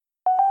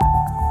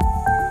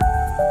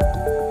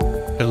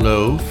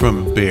Hello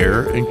from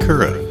Baehr and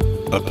Curadh,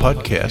 a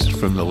podcast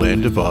from the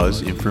Land of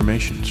Oz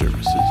Information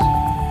Services.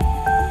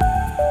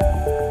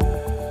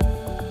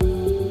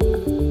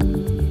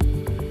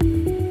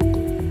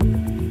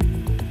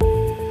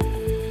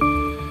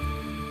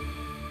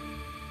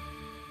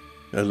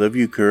 I love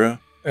you,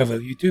 Curadh. I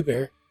love you too,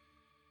 Baehr.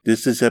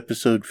 This is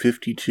episode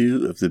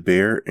 52 of the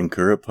Baehr and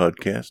Curadh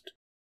podcast.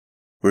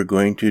 We're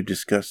going to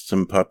discuss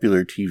some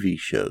popular TV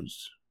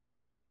shows.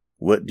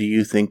 What do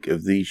you think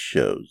of these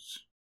shows?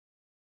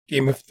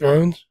 Game of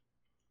Thrones?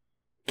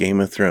 Game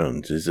of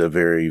Thrones is a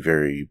very,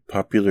 very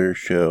popular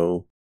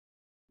show,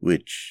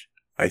 which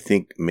I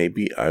think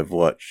maybe I've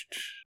watched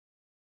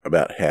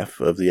about half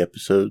of the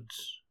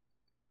episodes.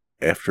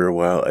 After a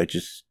while, I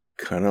just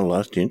kind of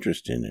lost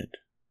interest in it.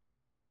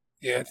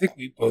 Yeah, I think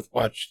we both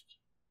watched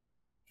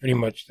pretty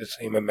much the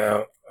same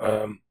amount.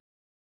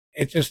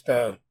 It just,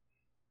 I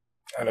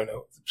don't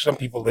know. Some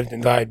people lived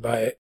and died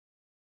by it.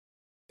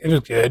 It was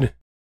good.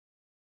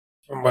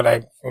 From what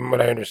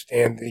I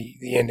understand,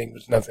 the ending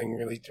was nothing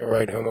really to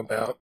write home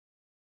about.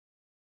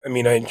 I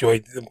mean, I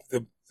enjoyed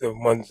the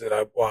ones that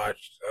I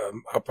watched.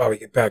 I'll probably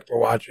get back to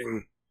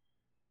watching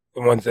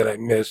the ones that I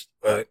missed,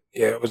 but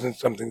yeah, it wasn't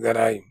something that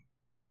I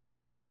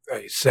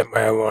set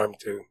my alarm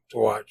to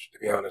watch, to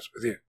be honest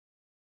with you.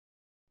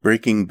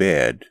 Breaking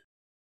Bad.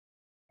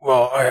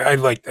 Well, I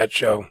liked that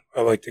show.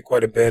 I liked it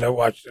quite a bit. I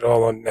watched it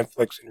all on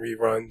Netflix and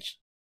reruns.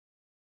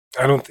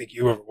 I don't think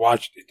you ever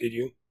watched it, did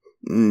you?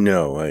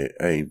 No,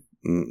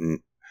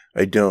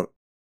 I don't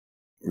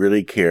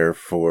really care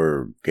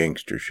for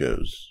gangster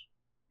shows.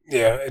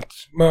 Yeah, it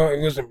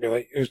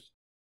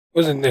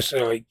wasn't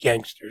necessarily a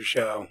gangster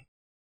show,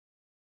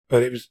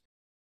 but it was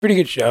a pretty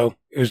good show.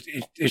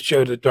 It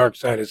showed the dark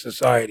side of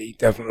society,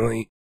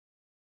 definitely.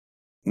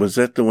 Was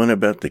that the one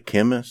about the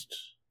chemist?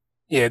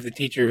 Yeah, the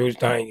teacher who was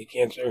dying of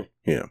cancer.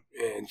 Yeah.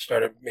 And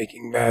started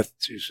making meth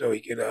so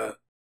he could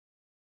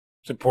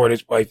support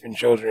his wife and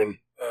children.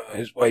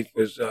 His wife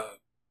was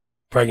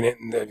pregnant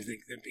and everything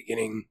at the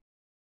beginning.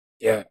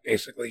 Yeah,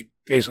 basically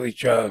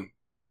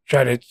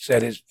try to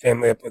set his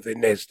family up with a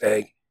nest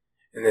egg,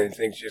 and then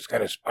things just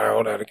kind of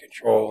spiraled out of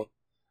control.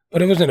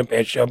 But it wasn't a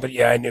bad show, but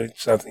yeah, I knew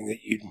it's something that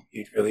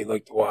you'd really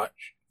like to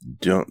watch.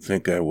 Don't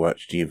think I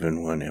watched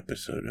even one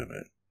episode of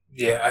it.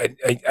 Yeah,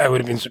 I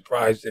would have been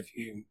surprised if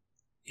you've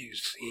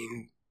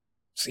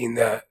seen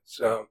that.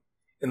 So,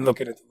 and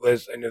looking at the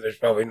list, I know there's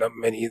probably not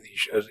many of these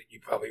shows that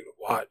you probably would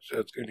watch, so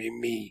it's going to be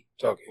me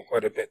talking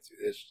quite a bit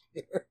through this.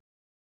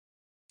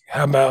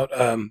 How about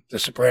The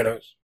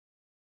Sopranos?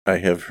 I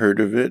have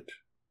heard of it.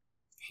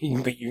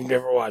 But you've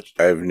never watched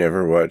it? I've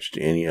never watched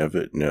any of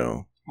it,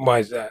 no. Why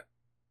is that?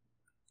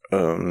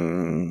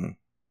 I'm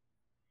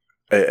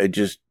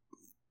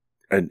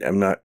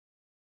not...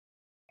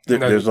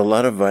 There's a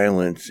lot of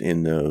violence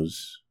in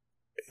those,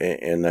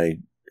 and I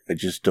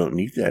just don't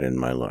need that in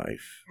my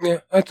life. Yeah,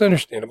 that's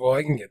understandable.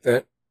 I can get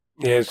that.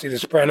 Yeah, see, The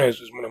Sopranos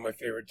was one of my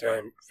favorite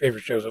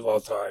shows of all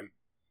time.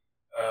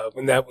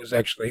 When that was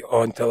actually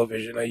on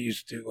television, I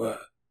used to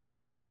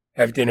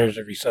have dinners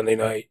every Sunday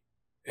night,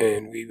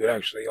 and we would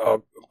actually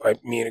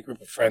me and a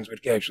group of friends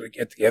would actually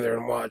get together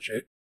and watch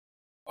it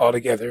all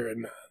together,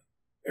 and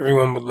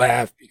everyone would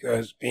laugh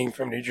because being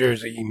from New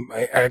Jersey,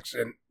 my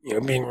accent,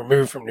 being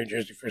removed from New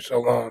Jersey for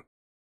so long,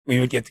 we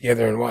would get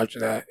together and watch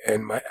that,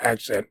 and my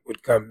accent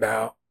would come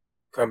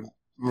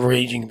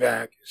raging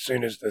back as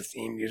soon as the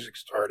theme music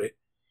started.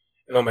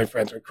 And all my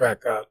friends would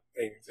crack up.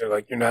 They're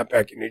like, "You're not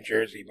back in New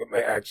Jersey," but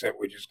my accent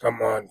would just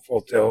come on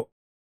full tilt.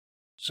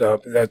 So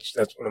that's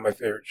one of my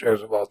favorite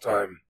shows of all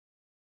time.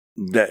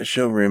 That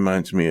show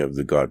reminds me of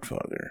The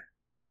Godfather.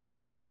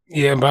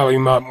 Yeah, probably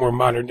more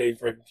modern day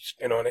for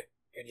spin on it.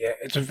 But yeah,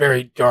 it's a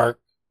very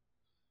dark,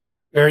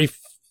 it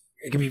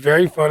can be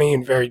very funny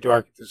and very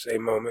dark at the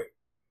same moment.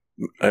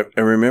 I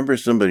remember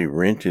somebody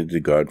rented The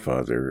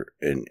Godfather,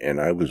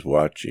 and I was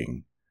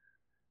watching,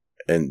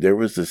 and there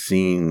was a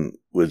scene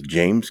with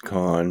James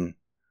Caan.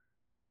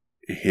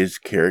 His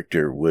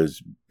character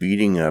was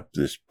beating up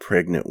this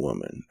pregnant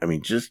woman. I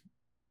mean, just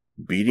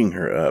beating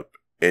her up,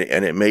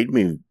 and it made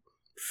me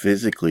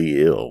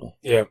physically ill.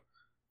 Yeah.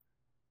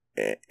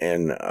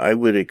 And I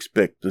would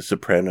expect The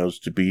Sopranos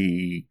to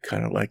be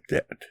kind of like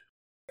that.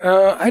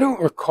 I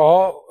don't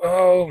recall.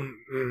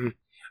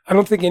 I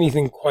don't think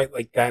anything quite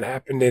like that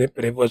happened in it,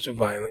 but it was a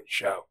violent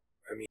show.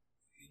 I mean,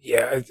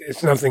 yeah,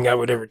 it's nothing I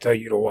would ever tell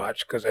you to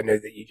watch because I know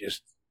that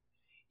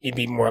you'd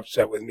be more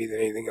upset with me than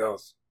anything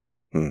else.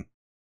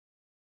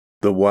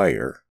 The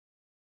Wire.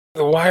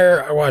 The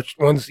Wire, I watched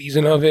one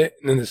season of it,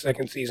 and then the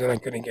second season I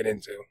couldn't get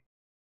into.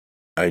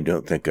 I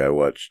don't think I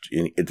watched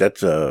any.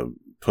 That's a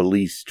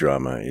police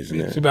drama, isn't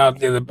it? It's about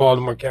the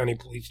Baltimore County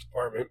Police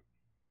Department.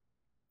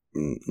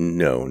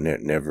 No,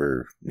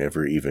 never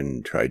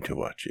even tried to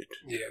watch it.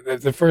 Yeah,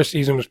 the first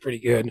season was pretty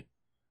good.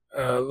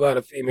 A lot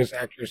of famous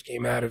actors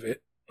came out of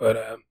it,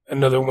 but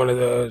another one of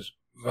those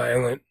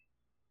violent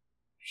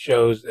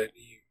shows that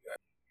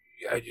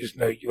I just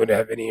know you wouldn't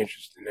have any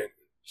interest in it.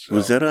 So.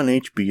 Was that on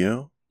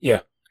HBO?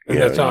 Yeah. And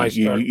that's how I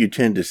started. You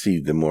tend to see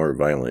the more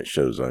violent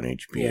shows on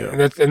HBO. Yeah,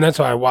 and that's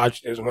how I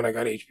watched it. When I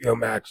got HBO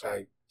Max,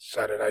 I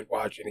decided I'd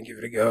watch it and give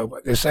it a go.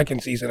 But the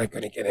second season I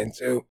couldn't get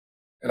into,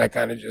 and I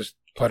kind of just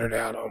puttered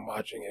out on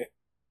watching it.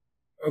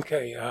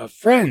 Okay,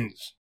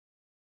 Friends.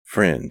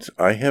 Friends.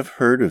 I have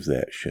heard of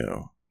that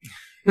show.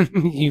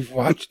 You've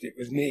watched it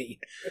with me.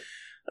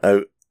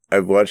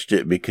 I've watched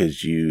it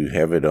because you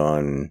have it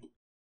on.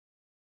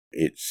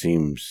 It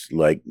seems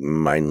like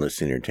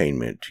mindless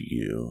entertainment to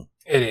you.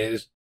 It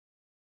is.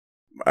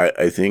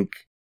 I think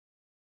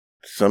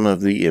some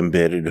of the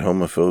embedded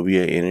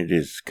homophobia in it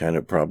is kind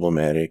of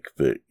problematic,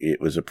 but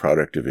it was a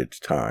product of its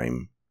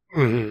time.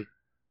 Mm-hmm.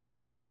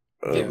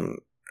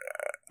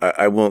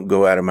 I won't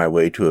go out of my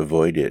way to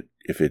avoid it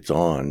if it's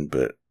on,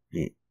 but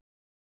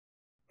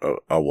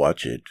I'll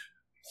watch it.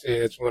 See,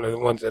 it's one of the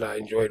ones that I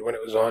enjoyed when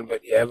it was on.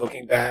 But yeah,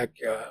 looking back,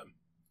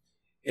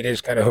 it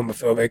is kind of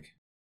homophobic,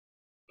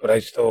 but I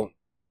still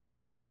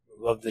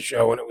loved the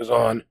show when it was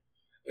on.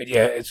 But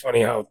yeah, it's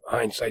funny how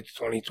hindsight's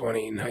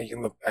 20/20 and how you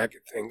can look back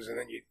at things and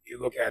then you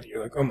look at it,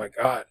 you're like, oh my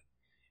God,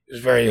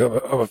 it's very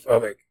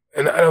homophobic.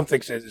 And I don't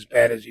think it's as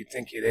bad as you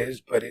think it is,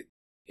 but it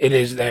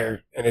is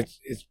there and it's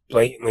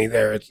blatantly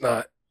there. It's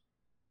not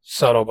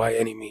subtle by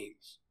any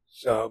means.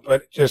 So,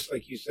 but just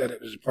like you said,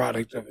 it was a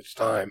product of its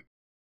time.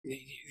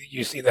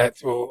 You see that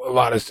through a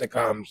lot of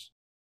sitcoms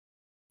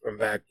from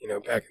back in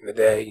the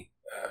day,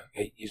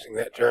 hate using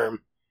that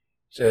term,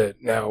 to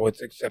now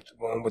what's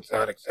acceptable and what's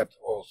not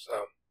acceptable.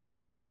 So,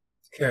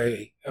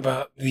 okay,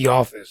 about The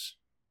Office.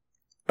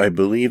 I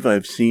believe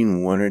I've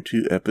seen 1 or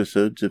 2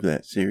 episodes of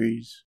that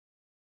series.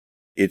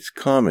 It's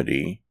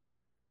comedy,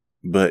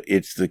 but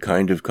it's the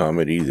kind of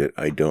comedy that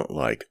I don't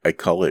like. I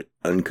call it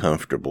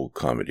uncomfortable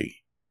comedy,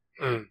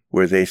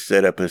 where they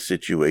set up a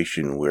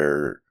situation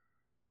where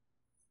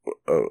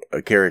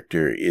a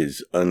character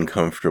is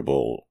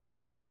uncomfortable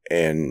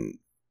and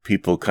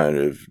people kind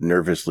of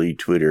nervously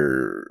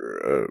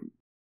Twitter,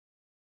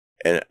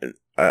 and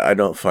I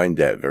don't find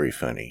that very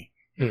funny.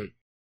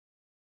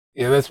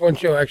 Yeah, that's one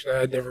show actually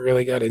I never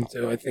really got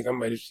into. I think I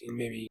might have seen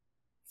maybe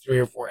 3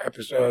 or 4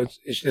 episodes.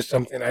 It's just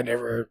something I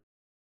never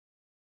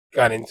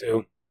got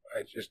into.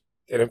 I just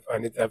didn't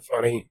find it that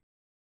funny.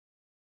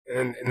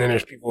 And then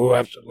there's people who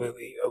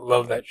absolutely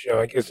love that show.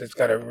 I guess it's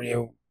got a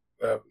real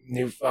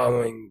new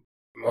following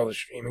from all the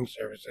streaming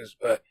services,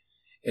 but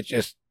it's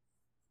just,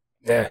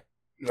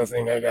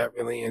 nothing I got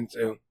really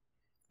into.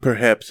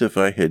 Perhaps if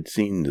I had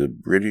seen the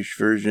British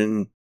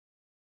version,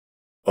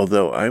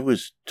 although I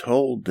was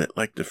told that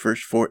like the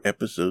first 4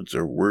 episodes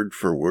are word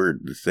for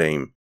word the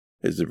same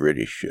as the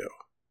British show.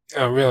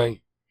 Oh,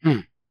 really?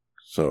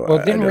 So well,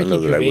 I don't know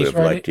that I would have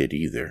liked it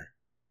either.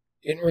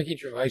 Didn't Ricky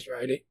Gervais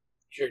write it?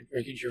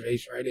 Ricky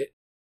Gervais write it?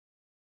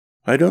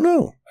 I don't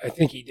know. I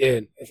think he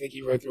did. I think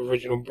he wrote the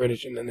original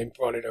British and then they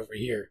brought it over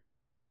here,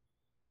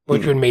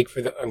 which would make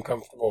for the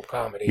uncomfortable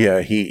comedy.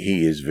 Yeah,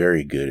 he is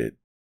very good at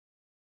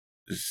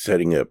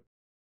setting up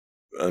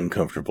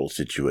uncomfortable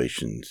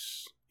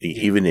situations,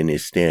 even in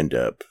his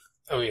stand-up.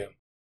 Oh, yeah.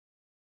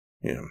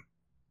 Yeah.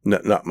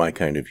 Not my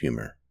kind of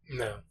humor.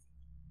 No.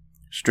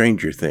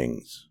 Stranger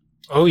Things.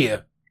 Oh,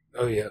 yeah.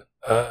 Oh, yeah.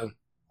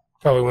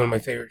 Probably one of my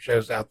favorite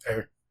shows out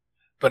there.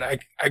 But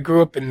I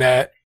grew up in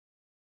that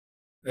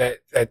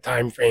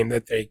time frame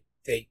that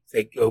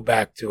they go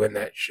back to in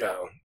that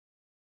show.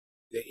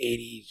 The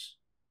 80s,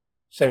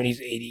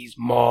 70s, 80s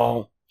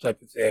mall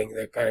type of thing.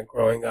 They're kind of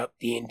growing up,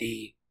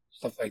 D&D,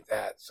 stuff like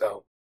that.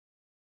 So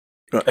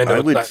I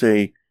would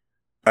say,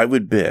 I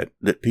would bet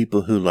that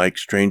people who like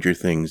Stranger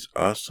Things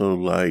also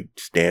liked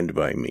Stand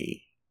By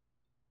Me.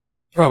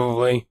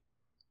 Probably.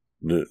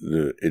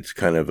 It's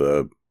kind of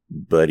a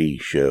buddy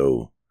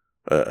show,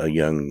 a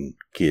young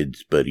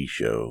kid's buddy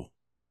show.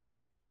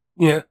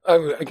 Yeah,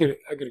 I could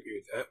agree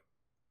with that.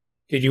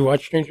 Did you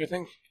watch Stranger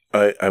Things?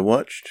 I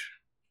watched,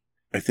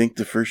 I think,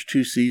 the first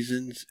 2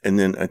 seasons and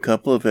then a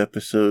couple of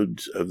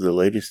episodes of the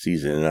latest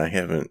season, and I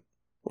haven't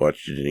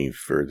watched it any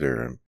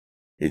further.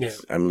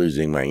 I'm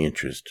losing my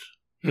interest.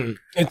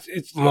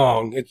 It's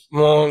long. It's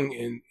long,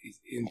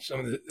 and some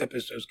of the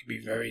episodes can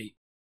be very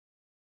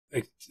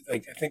like I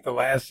think the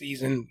last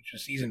season, which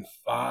was season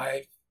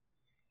 5.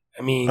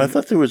 I mean, I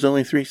thought there was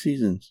only 3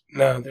 seasons.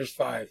 No, there's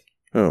 5.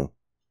 Oh,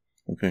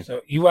 okay.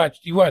 So you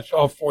watched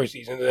all 4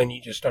 seasons, and then you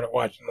just started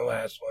watching the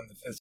last one, the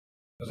 5th.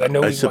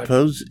 Because I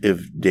suppose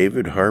if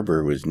David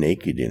Harbour was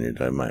naked in it,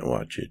 I might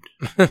watch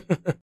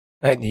it.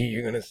 I knew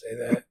you were going to say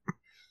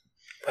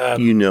that.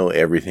 You know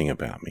everything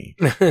about me.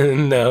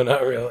 No,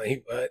 not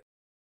really, but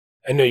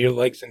I know your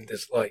likes and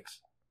dislikes.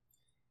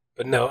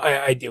 But no,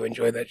 I do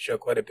enjoy that show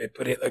quite a bit.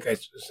 But like I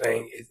was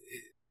saying,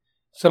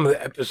 some of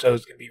the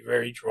episodes can be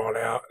very drawn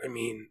out. I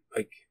mean,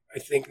 like, I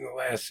think in the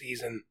last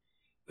season,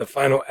 the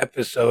final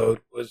episode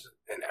was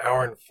an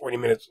hour and 40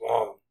 minutes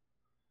long.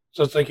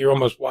 So it's like you're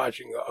almost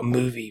watching a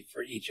movie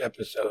for each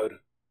episode,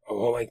 a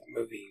whole-length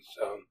movie.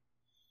 So,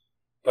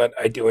 but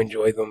I do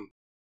enjoy them.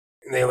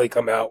 And they only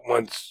come out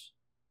once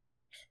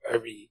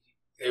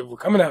they were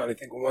coming out, I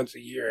think, once a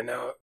year. And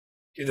now,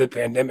 due to the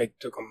pandemic, it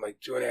took them like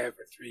 2.5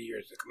 or 3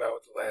 years to come out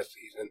with the last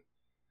season.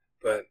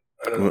 But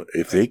I don't know.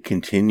 If they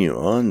continue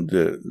on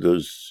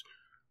those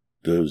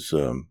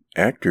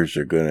actors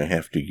are going to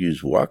have to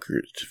use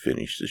walkers to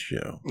finish the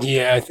show.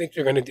 Yeah, I think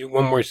they're going to do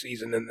one more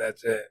season and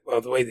that's it.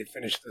 Well, the way they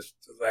finished the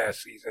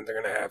last season,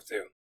 they're going to have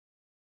to.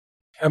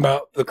 How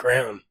about The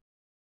Crown?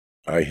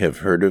 I have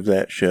heard of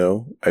that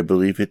show. I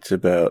believe it's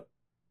about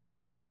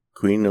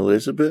Queen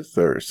Elizabeth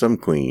or some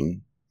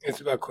queen. It's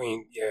about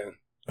Queen, yeah.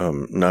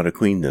 Not a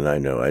queen that I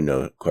know. I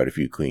know quite a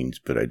few queens,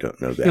 but I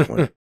don't know that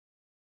one.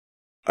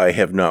 I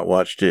have not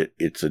watched it.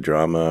 It's a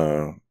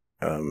drama.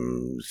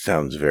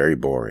 Sounds very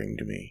boring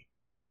to me.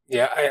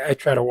 Yeah, I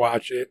try to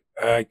watch it.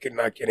 I could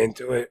not get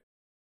into it.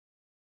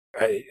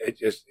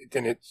 It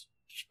didn't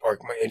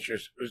spark my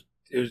interest.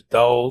 It was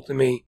dull to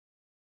me.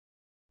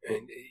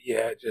 And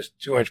yeah,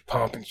 just too much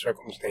pomp and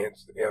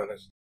circumstance, to be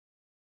honest.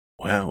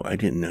 Wow, I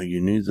didn't know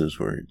you knew those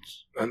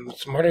words. I'm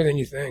smarter than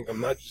you think. I'm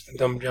not just a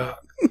dumb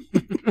jock.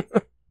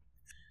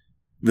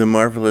 The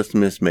Marvelous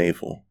Miss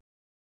Maisel.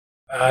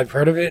 I've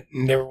heard of it,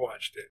 never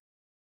watched it.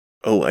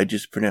 Oh, I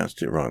just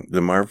pronounced it wrong.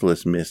 The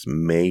Marvelous Miss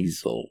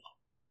Maisel.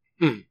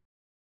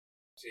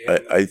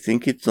 I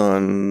think it's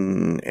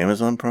on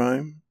Amazon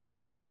Prime.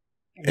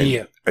 And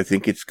yeah. I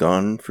think it's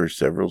gone for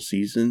several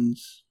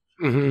seasons.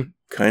 Mm-hmm.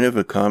 Kind of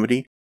a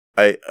comedy.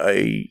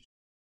 It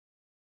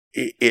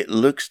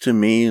looks to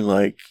me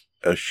like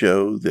a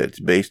show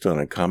that's based on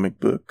a comic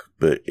book,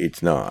 but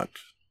it's not.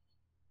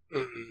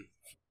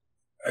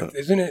 Mm-hmm.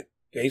 Isn't it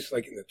based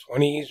like in the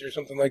 1920s or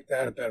something like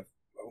that about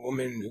a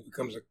woman who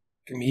becomes a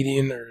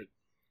comedian or?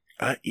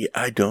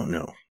 I don't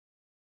know.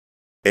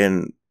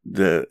 And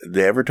the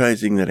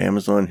advertising that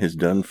Amazon has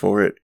done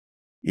for it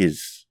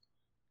is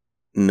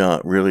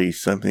not really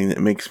something that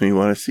makes me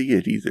want to see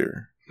it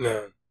either.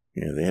 No.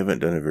 Yeah, they haven't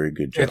done a very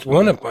good job. It's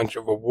won a bunch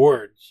of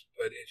awards,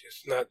 but it's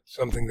just not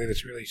something that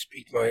has really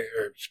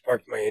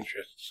sparked my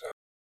interest. So.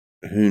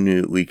 Who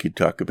knew we could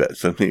talk about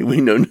something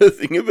we know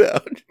nothing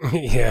about?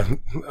 Yeah,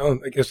 well,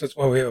 I guess that's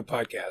why we have a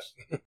podcast.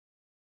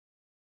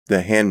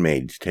 The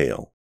Handmaid's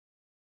Tale.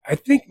 I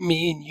think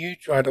me and you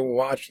tried to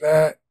watch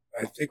that.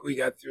 I think we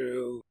got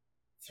through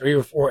 3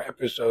 or 4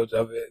 episodes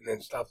of it and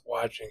then stopped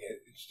watching it.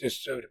 It's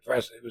just so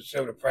depressing. It was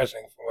so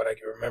depressing from what I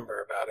can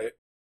remember about it.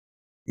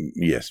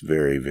 Yes,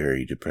 very,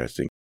 very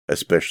depressing.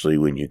 Especially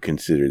when you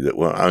consider that,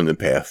 well, I'm on the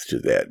path to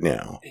that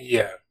now.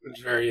 Yeah,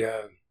 it's very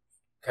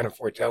kind of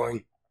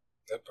foretelling.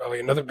 Probably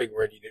another big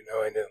word you didn't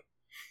know I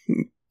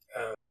knew.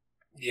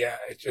 Yeah,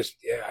 it's just,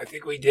 yeah, I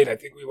think we did. I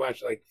think we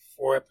watched like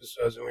 4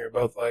 episodes and we were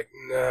both like,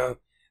 no,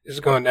 this is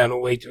going down a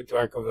way too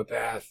dark of a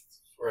path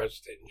for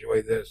us to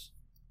enjoy this.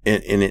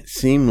 And it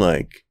seemed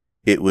like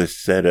it was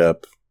set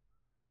up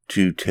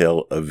to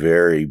tell a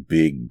very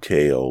big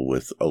tale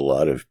with a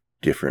lot of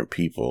different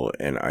people,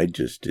 and I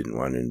just didn't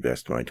want to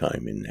invest my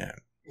time in that.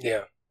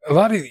 Yeah. A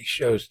lot of these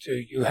shows, too,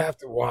 you have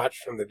to watch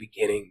from the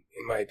beginning,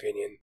 in my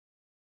opinion.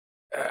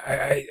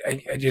 I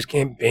just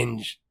can't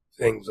binge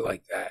things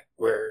like that,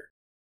 where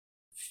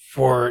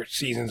 4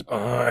 seasons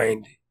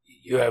behind,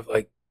 you have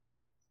like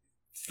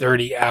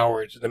 30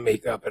 hours to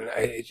make up, and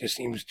it just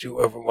seems too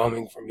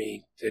overwhelming for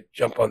me to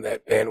jump on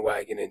that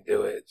bandwagon and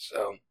do it,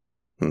 so.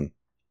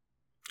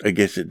 I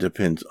guess it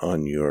depends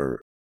on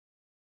your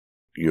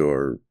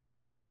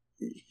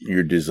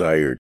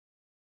desire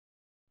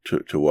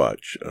to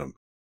watch.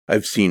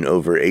 I've seen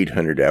over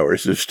 800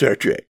 hours of Star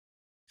Trek,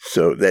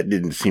 so that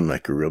didn't seem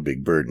like a real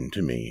big burden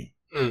to me.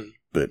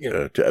 But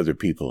yeah. To other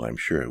people, I'm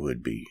sure it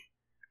would be.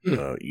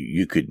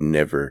 You could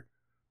never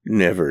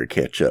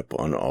catch up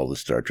on all the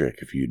Star Trek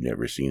if you'd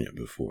never seen it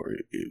before.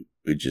 It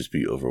would just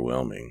be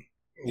overwhelming.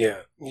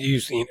 Yeah,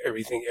 you've seen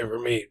everything ever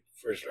made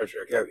for Star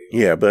Trek, have you?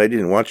 Yeah, but I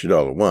didn't watch it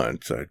all at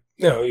once. I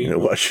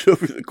watched it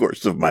over the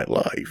course of my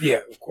life.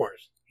 Yeah, of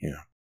course.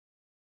 Yeah.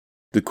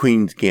 The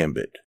Queen's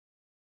Gambit.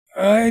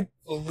 I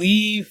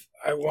believe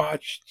I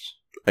watched.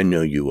 I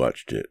know you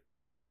watched it.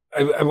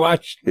 I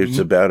watched. It's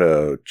about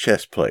a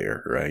chess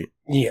player, right?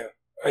 Yeah,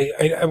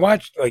 I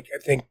watched like I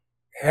think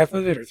half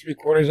of it or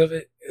 3/4 of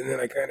it, and then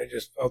I kind of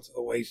just fell to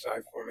the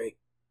wayside for me.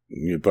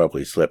 You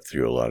probably slept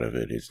through a lot of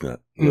it. It's not.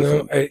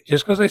 No,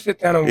 just because I sit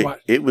down and watch.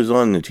 It was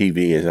on the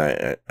TV,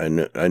 and I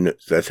know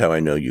that's how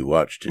I know you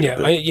watched it. Yeah,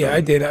 but,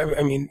 I did.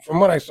 I mean, from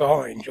what I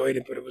saw, I enjoyed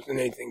it, but it wasn't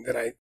anything that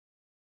I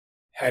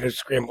had to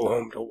scramble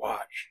home to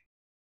watch.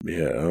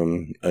 Yeah,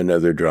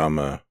 another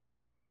drama.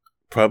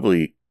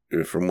 Probably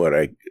from what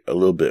a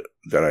little bit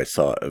that I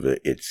saw of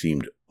it, it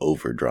seemed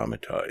over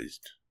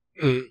dramatized.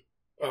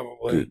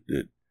 Probably.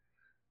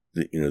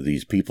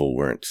 These people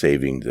weren't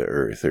saving the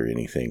earth or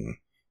anything.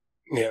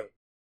 Yeah.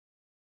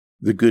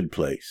 The Good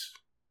Place.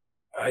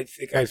 I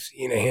think I've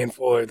seen a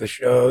handful of the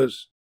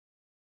shows.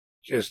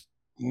 Just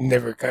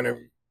never kind of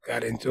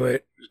got into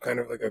it. It was kind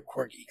of like a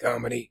quirky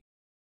comedy.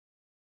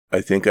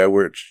 I think I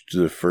watched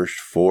the first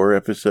 4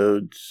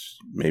 episodes,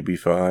 maybe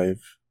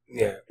 5.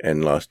 Yeah.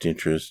 And lost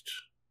interest.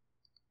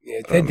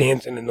 Yeah, Ted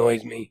Danson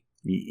annoys me.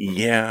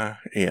 Yeah,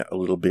 a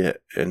little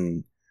bit.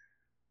 And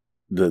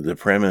the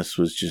premise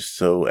was just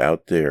so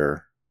out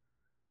there.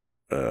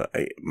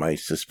 My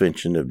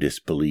suspension of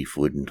disbelief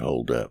wouldn't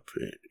hold up.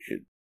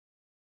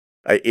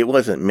 It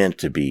wasn't meant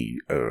to be,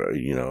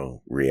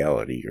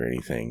 reality or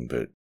anything,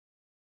 but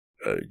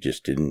it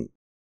just didn't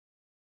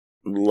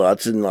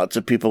lots and lots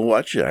of people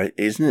watch it.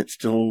 Isn't it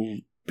still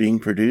being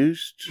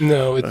produced?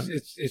 No,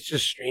 it's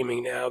just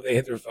streaming now. They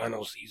had their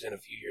final season a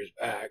few years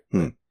back.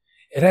 Hmm.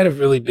 It had a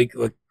really big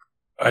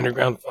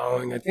underground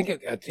following. I think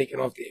it got taken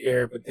off the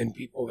air, but then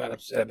people got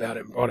upset about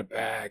it and brought it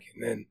back.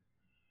 And then,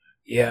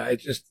 yeah,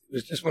 it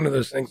was just one of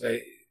those things.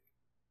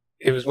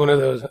 It was one of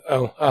those,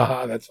 oh,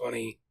 haha, that's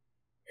funny,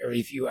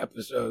 every few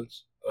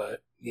episodes.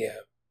 But yeah,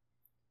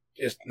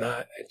 just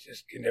not. I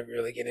just could never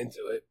really get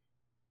into it.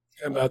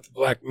 How about the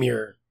Black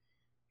Mirror?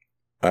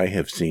 I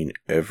have seen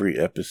every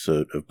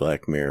episode of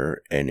Black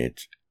Mirror, and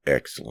it's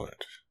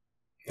excellent.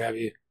 Have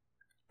you?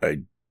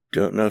 I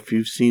don't know if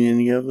you've seen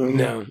any of them.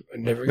 No, I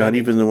never. Not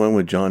even the one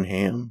with John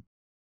Hamm.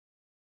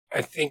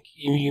 I think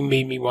you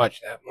made me watch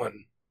that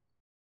one.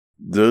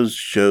 Those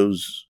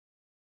shows,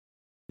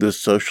 the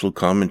social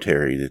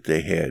commentary that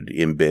they had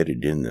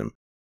embedded in them,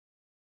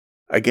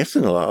 I guess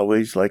in a lot of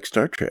ways like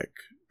Star Trek,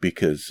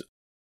 because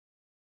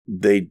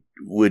they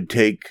would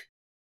take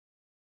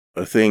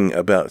a thing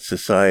about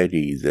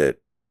society that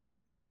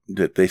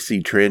they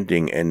see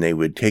trending, and they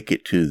would take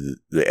it to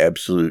the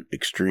absolute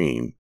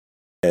extreme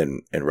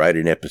and write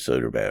an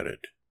episode about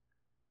it.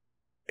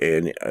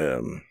 And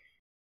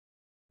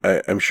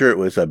I'm sure it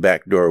was a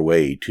backdoor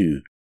way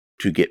to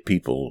get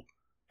people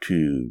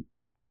to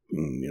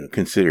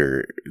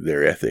consider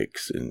their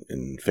ethics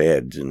and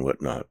fads and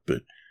whatnot,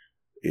 but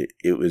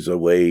it was a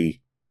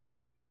way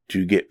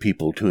to get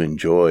people to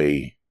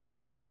enjoy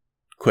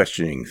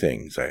questioning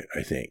things,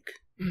 I think.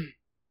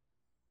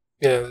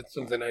 Yeah, that's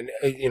something and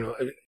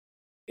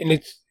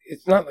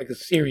it's not like a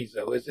series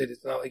though, is it?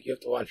 It's not like you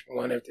have to watch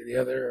one after the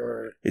other,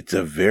 or it's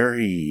a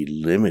very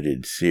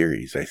limited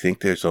series. I think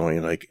there's only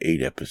like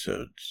 8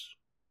 episodes.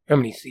 How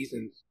many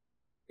seasons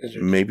is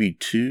there? Maybe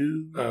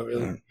 2. Oh,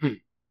 really?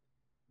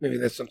 Maybe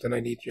that's something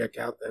I need to check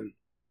out then.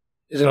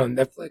 Is it on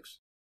Netflix?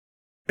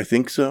 I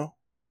think so.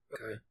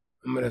 Okay,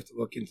 I'm gonna have to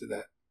look into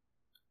that.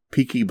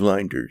 Peaky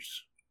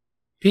Blinders.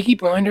 Peaky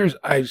Blinders,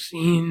 I've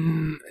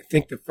seen, I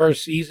think, the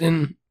first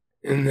season,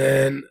 and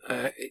then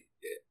I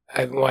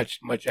haven't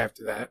watched much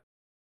after that.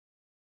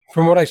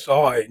 From what I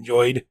saw, I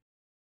enjoyed,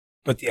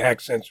 but the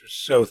accents are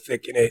so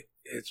thick in it.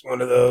 It's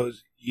one of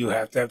those, you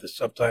have to have the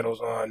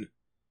subtitles on,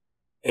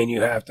 and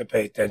you have to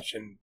pay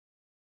attention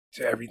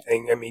to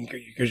everything. I mean,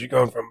 because you're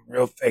going from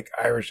real thick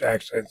Irish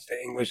accents to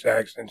English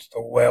accents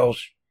to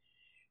Welsh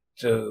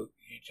to,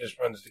 you just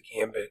runs the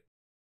gambit.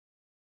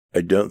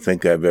 I don't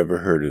think I've ever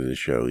heard of the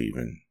show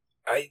even.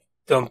 I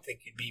don't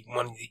think it'd be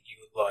one that you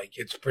would like.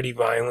 It's pretty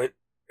violent.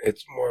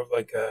 It's more of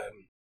like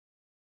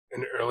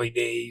an early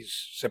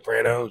days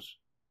Sopranos.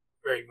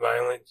 Very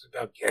violent. It's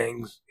about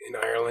gangs in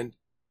Ireland.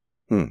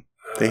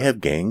 They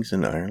have gangs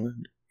in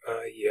Ireland?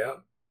 Yeah.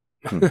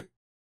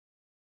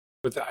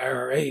 What the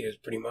IRA is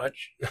pretty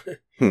much.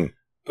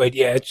 But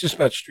yeah, it's just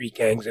about street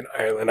gangs in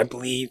Ireland, I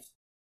believe.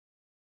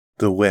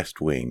 The West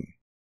Wing.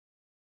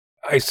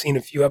 I've seen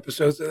a few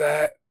episodes of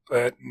that,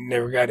 but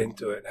never got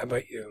into it. How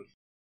about you?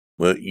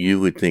 Well, you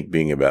would think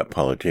being about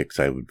politics,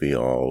 I would be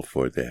all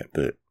for that,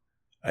 but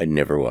I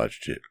never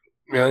watched it.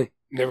 Really?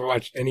 Never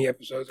watched any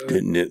episodes of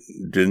it? It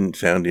didn't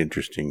sound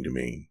interesting to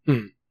me.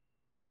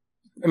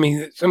 I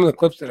mean, some of the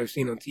clips that I've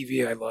seen on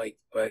TV I liked,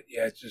 but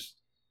yeah, it's just,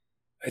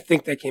 I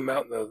think that came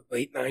out in the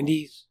late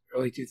 90s,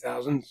 early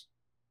 2000s.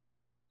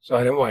 So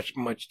I didn't watch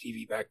much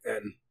TV back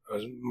then. I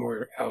was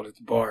more out at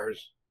the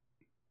bars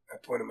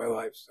at that point in my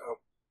life. So,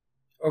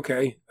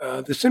 okay.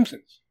 The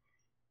Simpsons.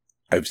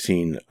 I've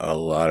seen a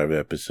lot of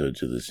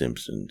episodes of The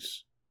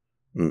Simpsons,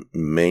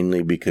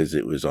 mainly because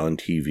it was on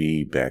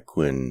TV back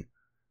when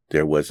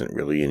there wasn't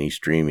really any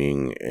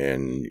streaming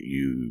and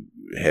you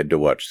had to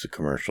watch the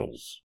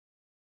commercials.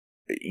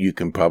 You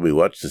can probably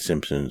watch The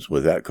Simpsons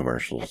without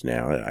commercials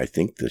now. I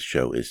think the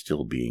show is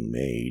still being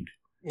made.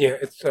 Yeah,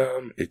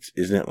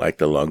 isn't it like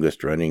the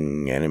longest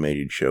running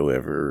animated show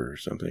ever or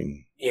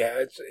something?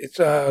 Yeah,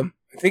 I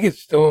think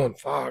it's still on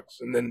Fox,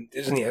 and then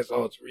Disney has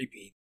all its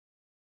repeats.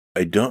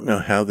 I don't know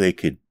how they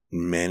could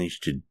manage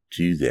to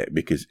do that,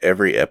 because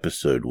every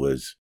episode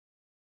was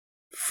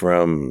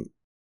from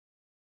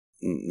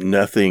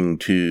nothing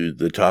to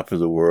the top of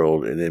the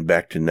world and then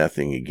back to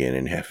nothing again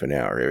in half an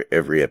hour.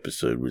 Every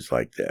episode was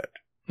like that.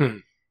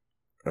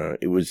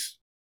 It was,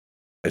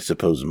 I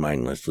suppose,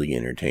 mindlessly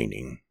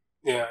entertaining.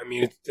 Yeah, I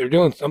mean, they're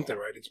doing something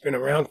right. It's been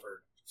around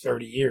for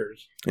 30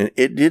 years. And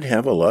it did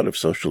have a lot of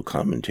social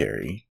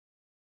commentary.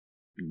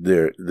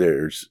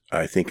 There's,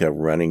 I think, a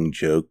running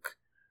joke.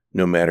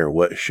 No matter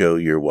what show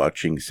you're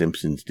watching,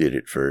 Simpsons did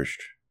it first.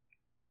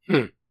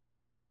 Yeah,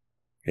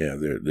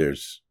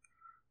 there's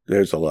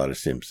a lot of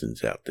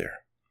Simpsons out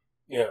there.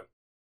 Yeah.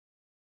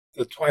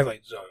 The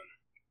Twilight Zone.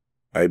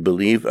 I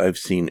believe I've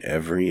seen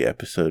every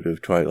episode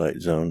of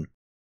Twilight Zone.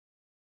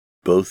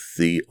 Both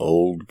the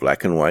old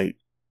black and white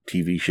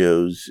TV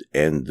shows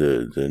and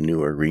the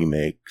newer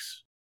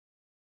remakes.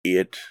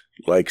 It,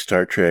 like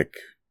Star Trek,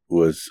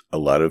 was a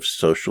lot of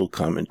social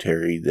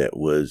commentary that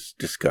was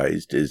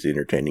disguised as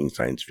entertaining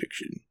science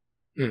fiction.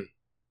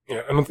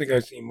 Yeah, I don't think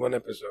I've seen one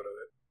episode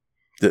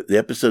of it. The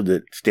episode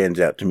that stands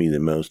out to me the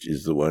most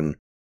is the one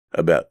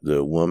about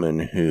the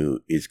woman who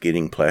is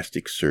getting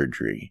plastic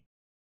surgery.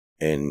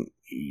 And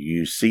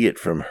you see it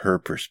from her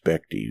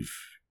perspective.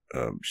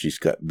 She's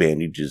got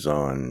bandages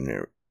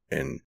on,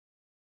 and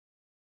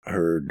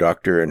her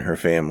doctor and her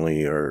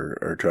family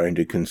are trying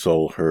to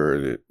console her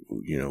that,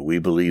 we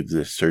believe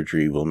this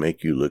surgery will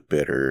make you look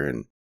better,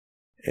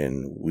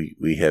 and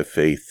we have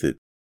faith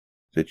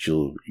that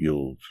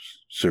you'll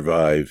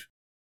survive.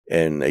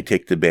 And they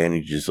take the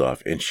bandages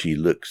off, and she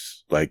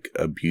looks like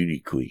a beauty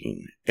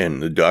queen.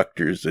 And the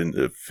doctors and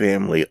the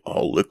family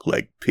all look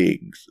like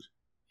pigs.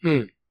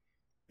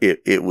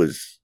 It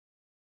was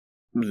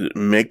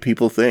make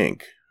people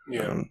think.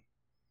 Yeah.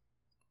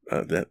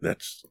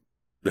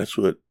 That's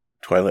what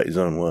Twilight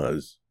Zone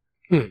was.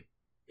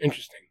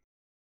 Interesting.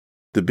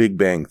 The Big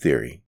Bang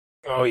Theory.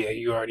 Oh yeah,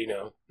 you already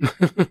know.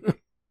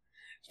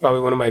 It's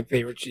probably one of my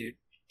favorite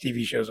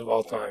TV shows of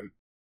all time.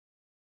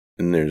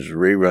 And there's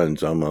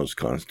reruns almost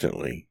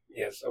constantly.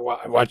 Yes, I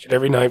watch it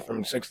every night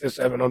from 6 to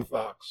 7 on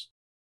Fox.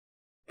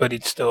 But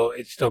it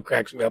still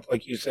cracks me up.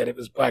 Like you said, it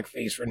was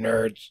blackface for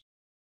nerds.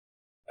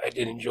 I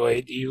did enjoy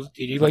it. Did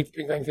you like The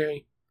Big Bang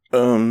Theory?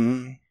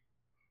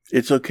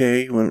 It's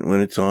okay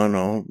when it's on.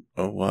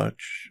 I'll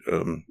watch.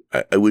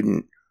 I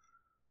wouldn't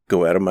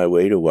go out of my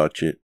way to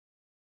watch it.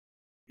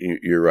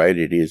 You're right.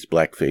 It is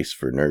blackface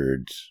for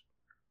nerds,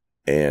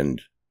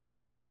 and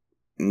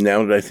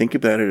now that I think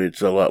about it,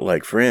 it's a lot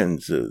like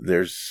Friends.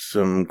 There's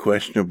some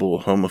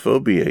questionable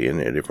homophobia in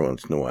it every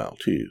once in a while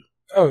too.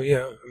 Oh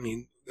yeah, I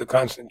mean the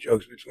constant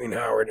jokes between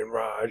Howard and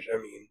Raj. I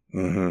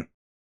mean,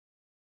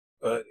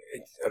 but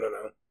I don't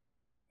know.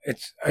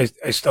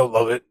 I still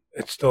love it.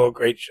 It's still a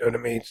great show to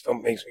me. It still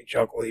makes me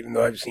chuckle, even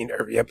though I've seen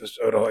every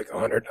episode like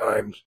 100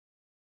 times.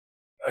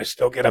 I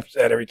still get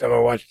upset every time I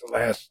watch the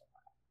last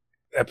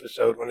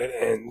episode when it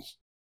ends.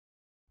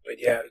 But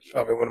yeah, it's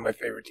probably one of my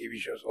favorite TV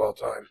shows of all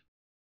time.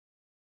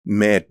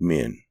 Mad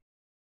Men.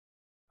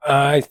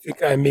 I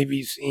think I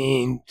maybe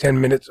seen 10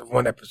 minutes of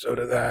one episode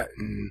of that,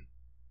 and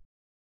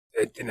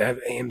it didn't have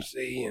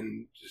AMC,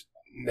 and just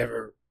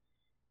never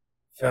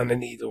found a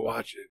need to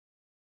watch it.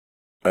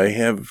 I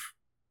have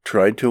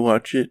tried to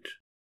watch it.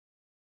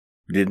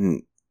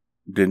 Didn't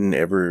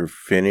ever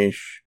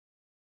finish.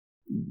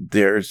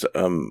 There's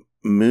a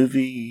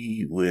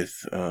movie with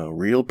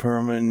Real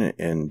Perman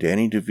and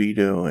Danny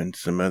DeVito and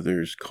some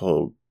others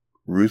called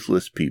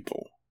Ruthless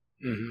People,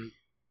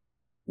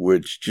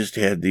 which just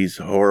had these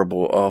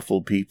horrible,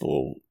 awful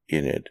people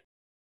in it.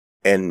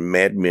 And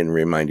Mad Men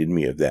reminded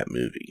me of that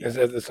movie. Is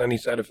that The Sunny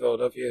Side of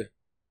Philadelphia?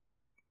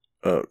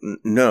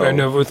 No.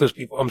 No, Ruthless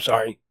People. I'm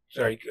sorry.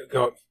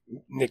 Go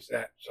nix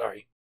that.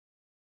 Sorry.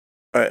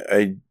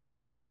 I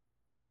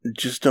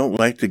just don't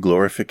like the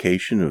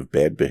glorification of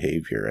bad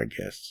behavior, I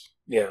guess.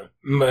 Yeah,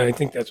 I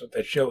think that's what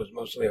that show was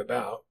mostly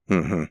about.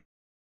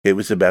 It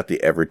was about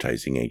the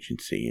advertising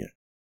agency.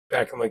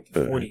 Back in like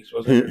the 40s,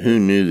 wasn't it? Who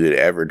knew that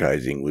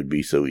advertising would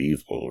be so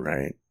evil,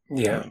 right?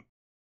 Yeah.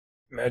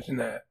 Imagine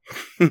that.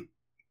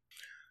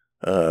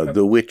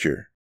 The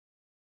Witcher.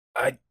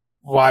 I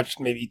watched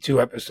maybe 2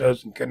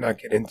 episodes and could not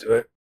get into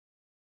it.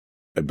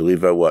 I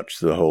believe I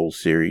watched the whole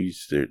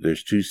series.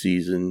 There's 2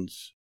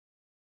 seasons.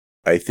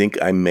 I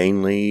think I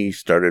mainly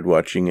started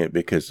watching it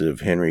because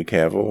of Henry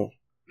Cavill,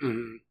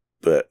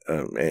 but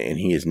and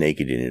he is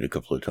naked in it a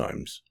couple of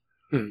times.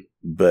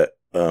 But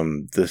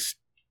the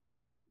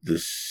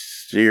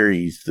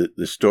series,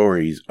 the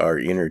stories are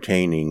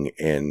entertaining,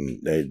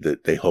 and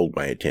they hold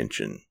my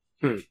attention.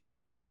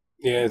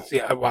 Yeah, see,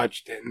 I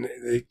watched it, and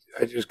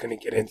I just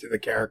couldn't get into the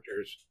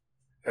characters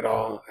at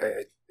all.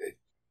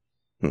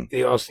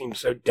 They all seem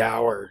so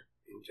dour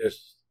and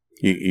just.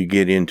 You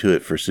get into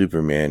it for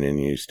Superman, and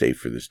you stay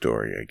for the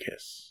story, I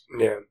guess.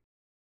 Yeah.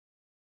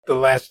 The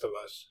Last of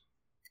Us.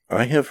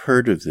 I have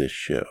heard of this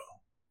show.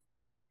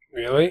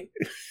 Really?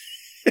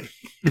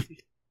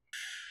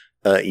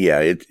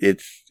 Yeah,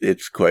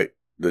 it's quite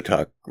the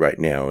talk right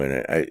now,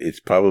 and it's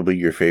probably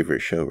your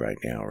favorite show right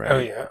now, right? Oh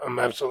yeah, I'm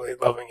absolutely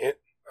loving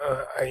it.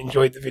 I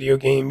enjoyed the video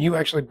game. You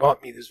actually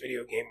bought me this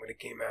video game when it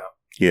came out.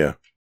 Yeah.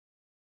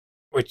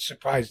 Which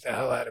surprised the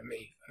hell out of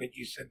me. I think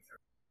you said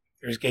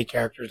there's gay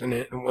characters in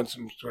it and won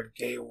some sort of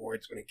gay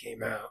awards when it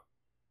came out.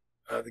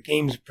 The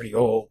game's pretty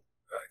old.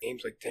 The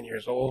game's like 10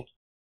 years old.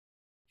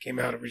 Came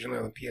out originally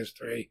on the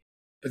PS3,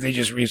 but they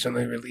just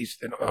recently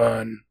released it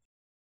on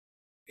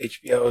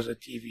HBO as a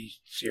TV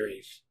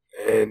series,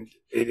 and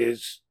it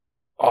is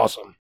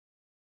awesome.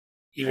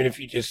 Even if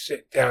you just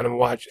sit down and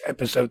watch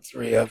episode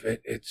 3 of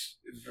it, it's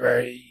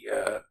very.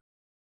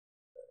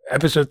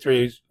 Episode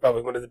 3 is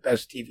probably one of the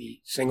best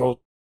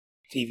single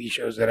TV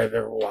shows that I've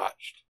ever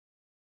watched.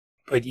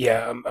 But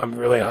yeah, I'm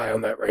really high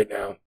on that right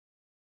now.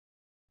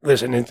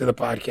 Listening to the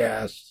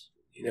podcast,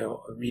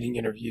 reading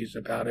interviews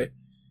about it.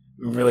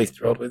 I'm really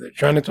thrilled with it.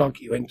 Trying to talk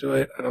you into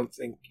it. I don't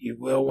think you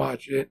will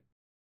watch it.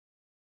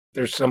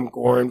 There's some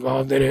gore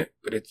involved in it,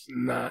 but it's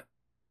not.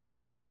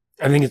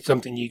 I think it's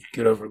something you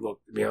could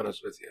overlook, to be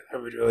honest with you. I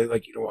would really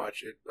like you to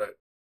watch it, but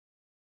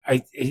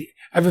I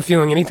have a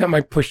feeling anytime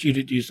I push you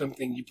to do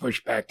something, you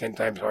push back 10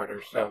 times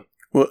harder. So.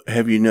 Well,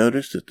 have you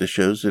noticed that the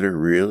shows that are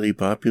really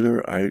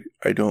popular, I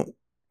don't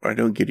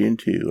don't get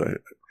into.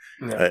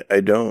 No.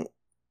 I don't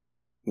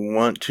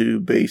want to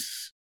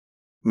base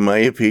my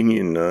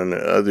opinion on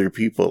other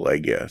people, I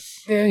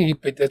guess. Yeah,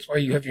 but that's why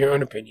you have your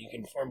own opinion. You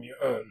can form your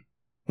own.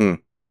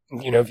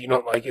 If you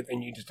don't like it,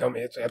 then you just tell me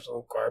it's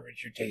absolute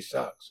garbage. Your taste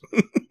sucks.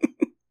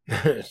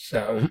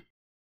 So,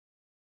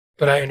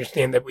 but I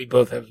understand that we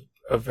both have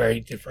a very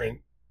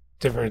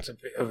difference of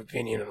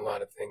opinion on a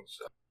lot of things.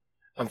 So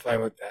I'm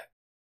fine with that.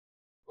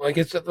 Well, I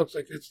guess that looks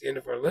like it's the end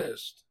of our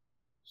list.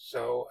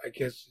 So I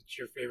guess it's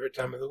your favorite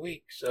time of the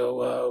week.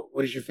 So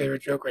what is your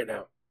favorite joke right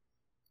now?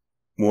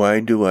 Why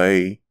do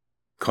I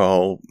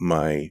call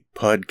my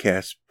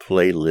podcast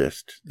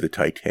playlist the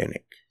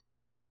Titanic?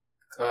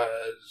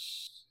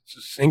 Because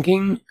it's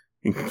sinking?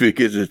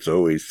 Because it's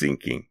always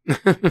sinking.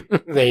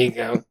 There you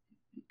go.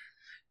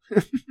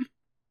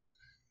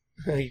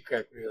 You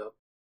cracked me up.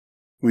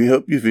 We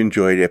hope you've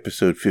enjoyed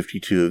episode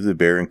 52 of the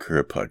Baehr and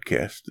Curadh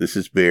podcast. This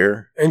is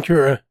Baehr and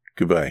Curadh.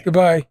 Goodbye.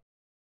 Goodbye.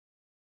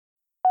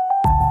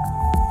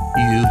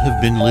 You have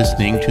been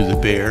listening to the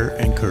Baehr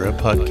and Curadh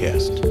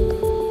podcast,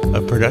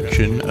 a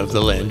production of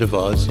the Land of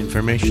Oz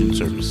Information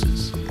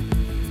Services.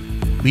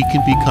 We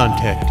can be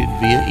contacted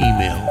via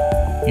email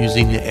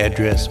using the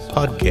address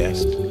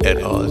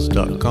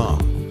podcast@oz.com.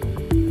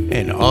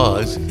 And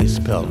Oz is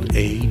spelled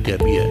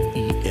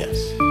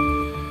A-W-E-S.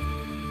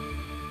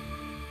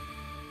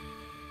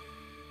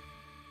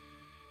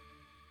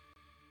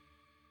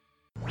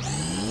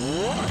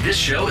 This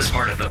show is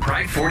part of the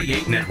Pride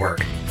 48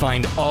 network.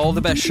 Find all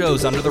the best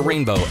shows under the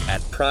rainbow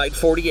at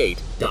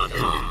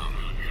pride48.com.